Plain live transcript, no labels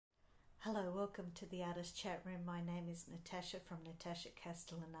Hello, welcome to the Artist Chat Room. My name is Natasha from Natasha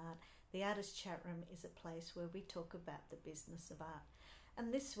Castellan Art. The Artist Chat Room is a place where we talk about the business of art.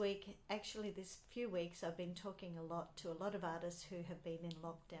 And this week, actually this few weeks, I've been talking a lot to a lot of artists who have been in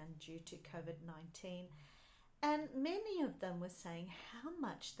lockdown due to COVID-19. And many of them were saying how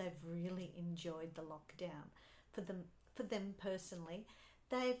much they've really enjoyed the lockdown. For them personally,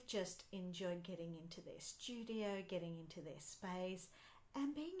 they've just enjoyed getting into their studio, getting into their space,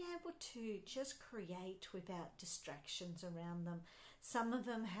 and being able to just create without distractions around them. Some of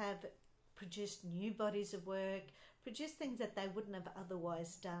them have produced new bodies of work, produced things that they wouldn't have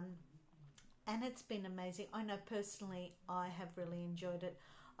otherwise done, and it's been amazing. I know personally I have really enjoyed it.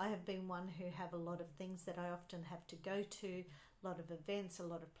 I have been one who have a lot of things that I often have to go to, a lot of events, a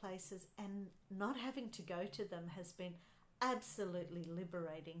lot of places, and not having to go to them has been absolutely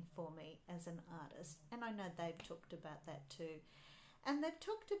liberating for me as an artist. And I know they've talked about that too. And they've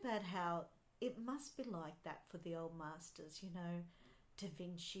talked about how it must be like that for the old masters, you know, Da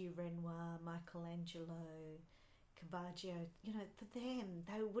Vinci, Renoir, Michelangelo, Caravaggio, you know, for them,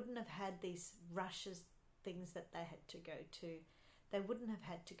 they wouldn't have had these rushes, things that they had to go to. They wouldn't have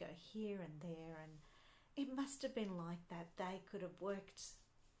had to go here and there, and it must have been like that. They could have worked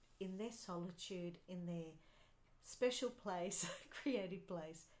in their solitude, in their special place, creative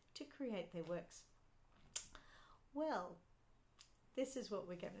place, to create their works. Well, this is what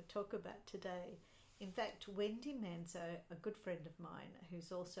we're going to talk about today. In fact, Wendy Manzo, a good friend of mine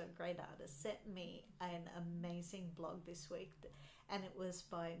who's also a great artist, sent me an amazing blog this week, and it was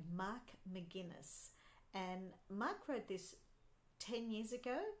by Mark McGuinness. And Mark wrote this 10 years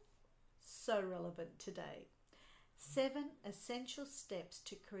ago, so relevant today. 7 essential steps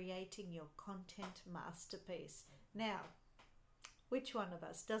to creating your content masterpiece. Now, which one of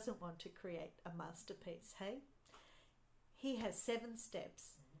us doesn't want to create a masterpiece, hey? He has 7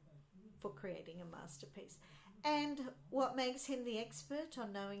 steps for creating a masterpiece. And what makes him the expert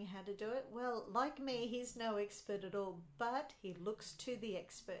on knowing how to do it? Well, like me, he's no expert at all, but he looks to the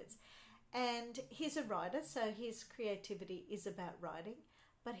experts. And he's a writer, so his creativity is about writing.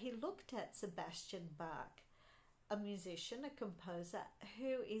 But he looked at Sebastian Bach, a musician, a composer,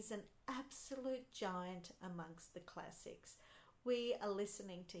 who is an absolute giant amongst the classics. We are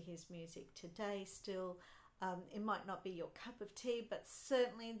listening to his music today still. It might not be your cup of tea, but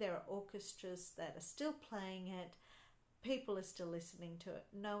certainly there are orchestras that are still playing it. People are still listening to it.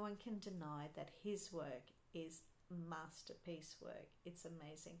 No one can deny that his work is masterpiece work. It's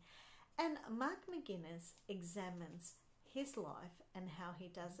amazing. And Mark McGuinness examines his life and how he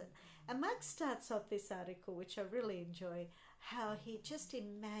does it. And Mark starts off this article, which I really enjoy, how he just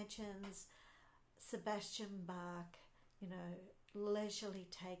imagines Sebastian Bach, you know, leisurely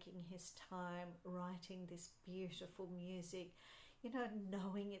taking his time, writing this beautiful music, you know,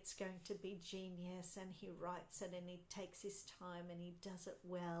 knowing it's going to be genius, and he writes it and he takes his time and he does it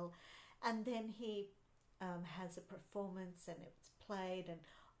well. And then he has a performance and it's played, and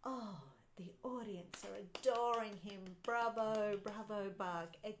oh, the audience are adoring him. Bravo, bravo, Bach.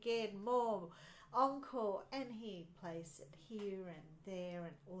 Again, more, encore. And he plays it here and there,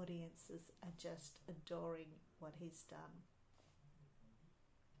 and audiences are just adoring what he's done.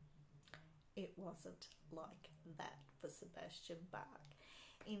 It wasn't like that for Sebastian Bach.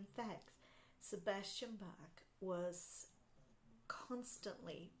 In fact, Sebastian Bach was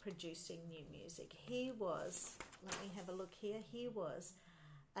constantly producing new music. He was, let me have a look here, he was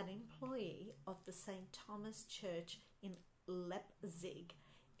an employee of the St. Thomas Church in Leipzig.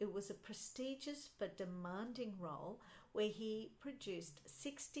 It was a prestigious but demanding role where he produced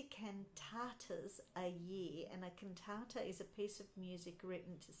 60 cantatas a year, and a cantata is a piece of music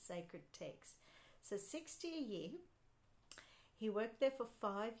written to sacred text. So 60 a year. He worked there for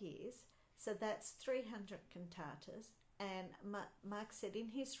 5 years, so that's 300 cantatas. And Mark said in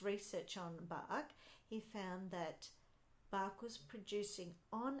his research on Bach, he found that Bach was producing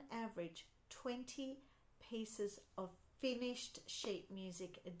on average 20 pieces of finished sheet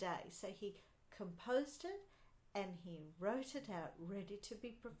music a day. So he composed it and he wrote it out ready to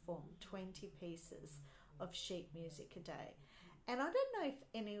be performed, 20 pieces of sheet music a day. And I don't know if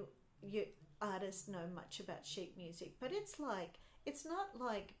any you artists know much about sheet music, but it's not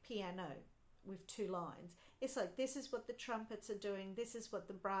like piano with 2 lines. It's like, this is what the trumpets are doing, this is what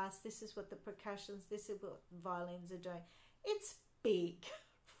the brass, this is what the percussions, this is what the violins are doing. It's big,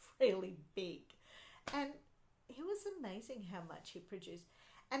 really big. And it was amazing how much he produced.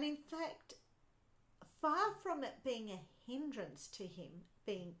 And in fact, far from it being a hindrance to him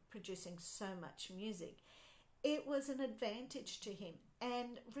producing so much music, it was an advantage to him.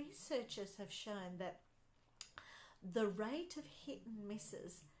 And researchers have shown that the rate of hit and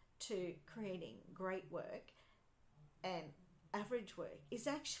misses to creating great work and average work is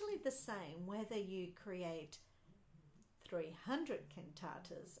actually the same whether you create 300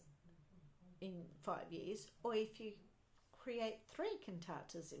 cantatas in 5 years or if you create 3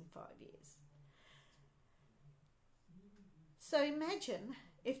 cantatas in 5 years. So imagine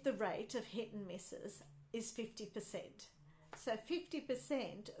if the rate of hit and misses is 50%. So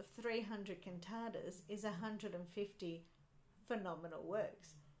 50% of 300 cantatas is 150 phenomenal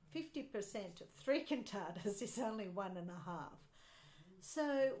works. 50% of 3 cantatas is only 1.5.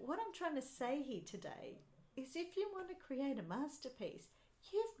 So what I'm trying to say here today is if you want to create a masterpiece,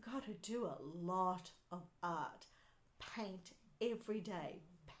 you've got to do a lot of art. Paint every day.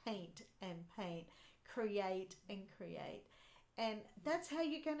 Paint and paint. Create and create. And that's how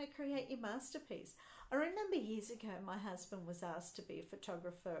you're going to create your masterpiece. I remember years ago my husband was asked to be a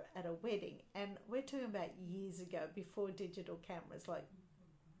photographer at a wedding, and we're talking about years ago, before digital cameras, like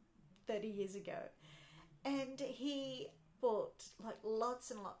 30 years ago. And he bought like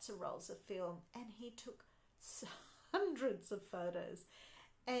lots and lots of rolls of film, and he took hundreds of photos.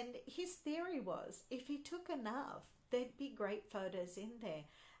 And his theory was if he took enough, there'd be great photos in there.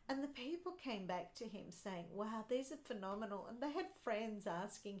 And the people came back to him saying, wow, these are phenomenal. And they had friends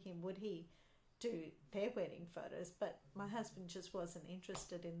asking him, would he do their wedding photos? But my husband just wasn't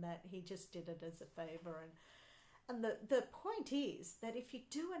interested in that. He just did it as a favor. And the point is that if you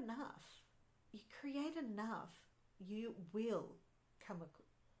do enough, you create enough, you will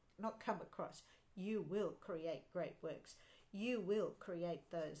you will create great works. You will create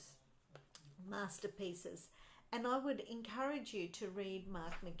those masterpieces. And I would encourage you to read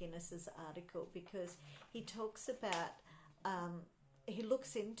Mark McGuinness's article, because he talks about, he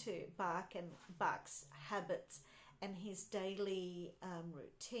looks into Bach and Bach's habits and his daily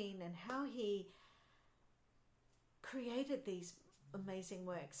routine and how he created these amazing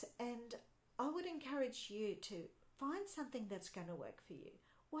works. And I would encourage you to find something that's going to work for you.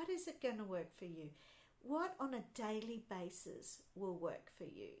 What is it going to work for you? What on a daily basis will work for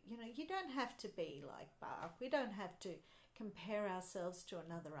you? You know, you don't have to be like Bach. We don't have to compare ourselves to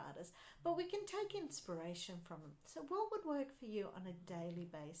another artist, but we can take inspiration from them. So what would work for you on a daily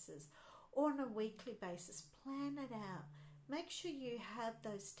basis or on a weekly basis? Plan it out. Make sure you have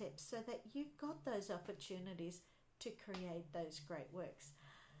those steps so that you've got those opportunities to create those great works.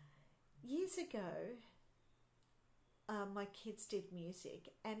 Years ago, my kids did music,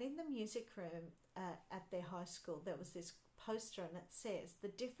 and in the music room at their high school there was this poster, and it says the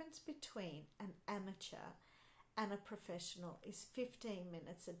difference between an amateur and a professional is 15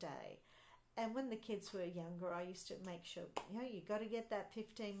 minutes a day. And when the kids were younger, I used to make sure, you know, you got to get that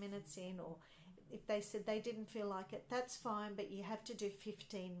 15 minutes in, or if they said they didn't feel like it, that's fine, but you have to do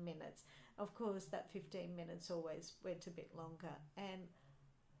 15 minutes. Of course, that 15 minutes always went a bit longer. And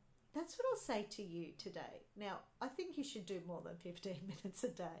that's what I'll say to you today. Now, I think you should do more than 15 minutes a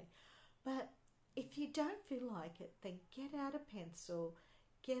day. But if you don't feel like it, then get out a pencil,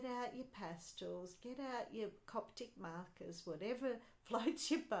 get out your pastels, get out your Coptic markers, whatever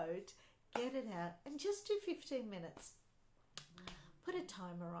floats your boat, get it out and just do 15 minutes. Put a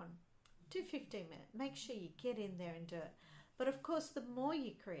timer on. Do 15 minutes. Make sure you get in there and do it. But of course, the more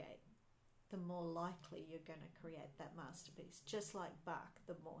you create, the more likely you're going to create that masterpiece. Just like Bach,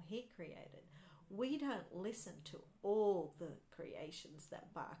 the more he created. We don't listen to all the creations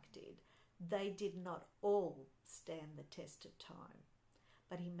that Bach did. They did not all stand the test of time.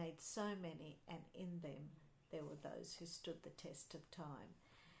 But he made so many, and in them there were those who stood the test of time.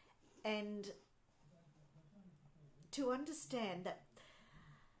 And to understand that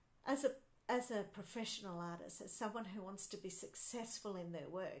as a professional artist, as someone who wants to be successful in their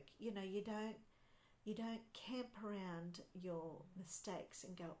work, you know, you don't camp around your mistakes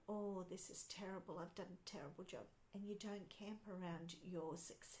and go, oh, this is terrible, I've done a terrible job. And you don't camp around your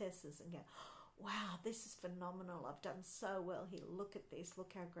successes and go, wow, this is phenomenal, I've done so well here, look at this,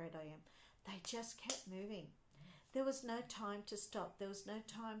 look how great I am. They just kept moving. There was no time to stop. There was no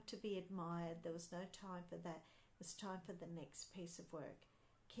time to be admired. There was no time for that. It was time for the next piece of work.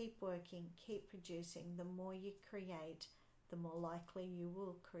 Keep working, keep producing. The more you create, the more likely you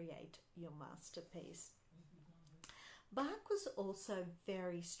will create your masterpiece. Bach was also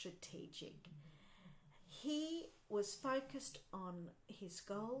very strategic. He was focused on his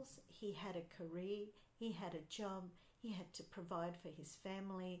goals. He had a career, he had a job, he had to provide for his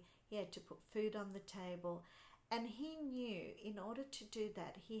family, he had to put food on the table, and he knew in order to do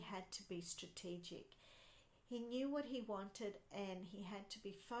that he had to be strategic. He knew what he wanted, and he had to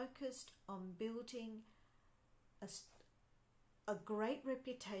be focused on building a great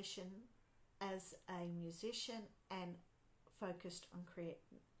reputation as a musician and focused on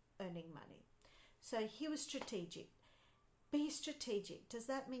earning money. So he was strategic. Be strategic. Does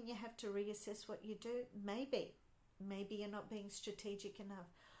that mean you have to reassess what you do? Maybe. Maybe you're not being strategic enough.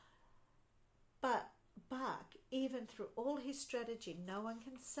 But Bach, even through all his strategy, no one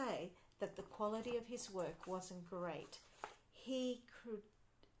can say that the quality of his work wasn't great. He could,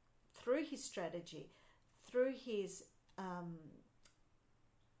 through his strategy, through his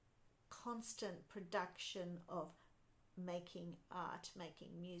constant production of making art, making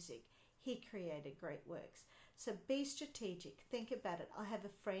music, he created great works. So be strategic. Think about it. I have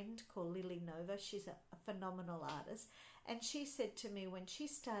a friend called Lily Nova. She's a phenomenal artist. And she said to me when she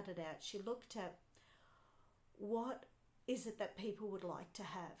started out, she looked at what is it that people would like to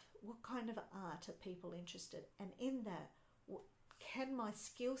have? What kind of art are people interested? And in that, can my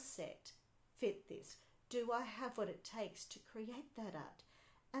skill set fit this? Do I have what it takes to create that art?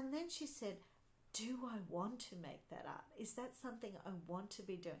 And then she said, do I want to make that art? Is that something I want to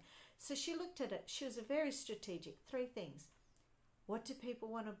be doing? So she looked at it. She was very strategic. 3 things. What do people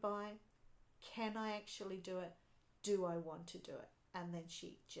want to buy? Can I actually do it? Do I want to do it? And then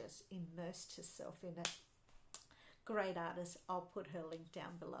she just immersed herself in it. Great artist. I'll put her link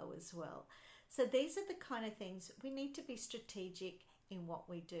down below as well. So these are the kind of things we need to be strategic in what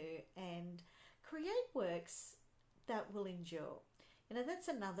we do and create works that will endure. You know, that's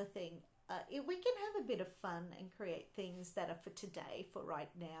another thing. We can have a bit of fun and create things that are for today, for right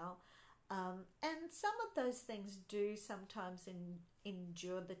now. And some of those things do sometimes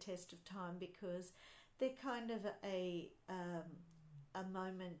endure the test of time because they're kind of a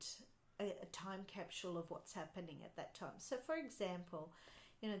moment, a time capsule of what's happening at that time. So for example,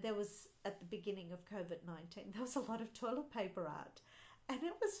 you know, there was at the beginning of COVID-19, there was a lot of toilet paper art. And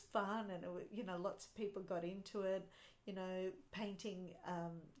it was fun, and you know, lots of people got into it, you know, painting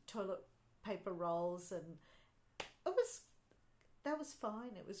toilet paper rolls, and that was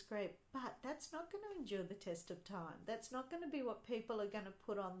fine. It was great, but that's not going to endure the test of time. That's not going to be what people are going to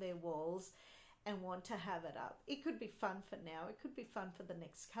put on their walls and want to have it up. It could be fun for now. It could be fun for the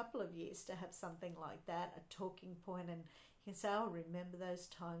next couple of years to have something like that, a talking point, and you can say, "Oh, remember those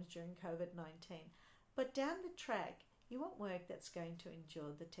times during COVID-19." But down the track, you want work that's going to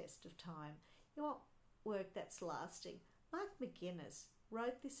endure the test of time. You want work that's lasting. Mark McGuinness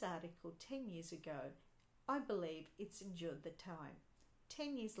wrote this article 10 years ago. I believe it's endured the time.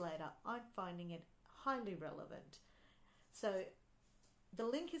 10 years later, I'm finding it highly relevant. So the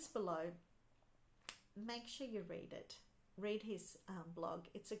link is below. Make sure you read it. Read his blog.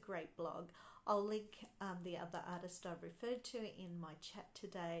 It's a great blog. I'll link the other artist I've referred to in my chat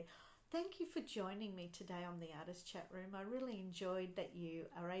today. Thank you for joining me today on the Artist Chat Room. I really enjoyed that you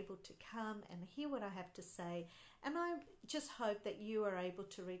are able to come and hear what I have to say. And I just hope that you are able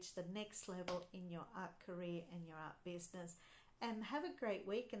to reach the next level in your art career and your art business. And have a great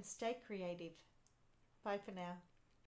week and stay creative. Bye for now.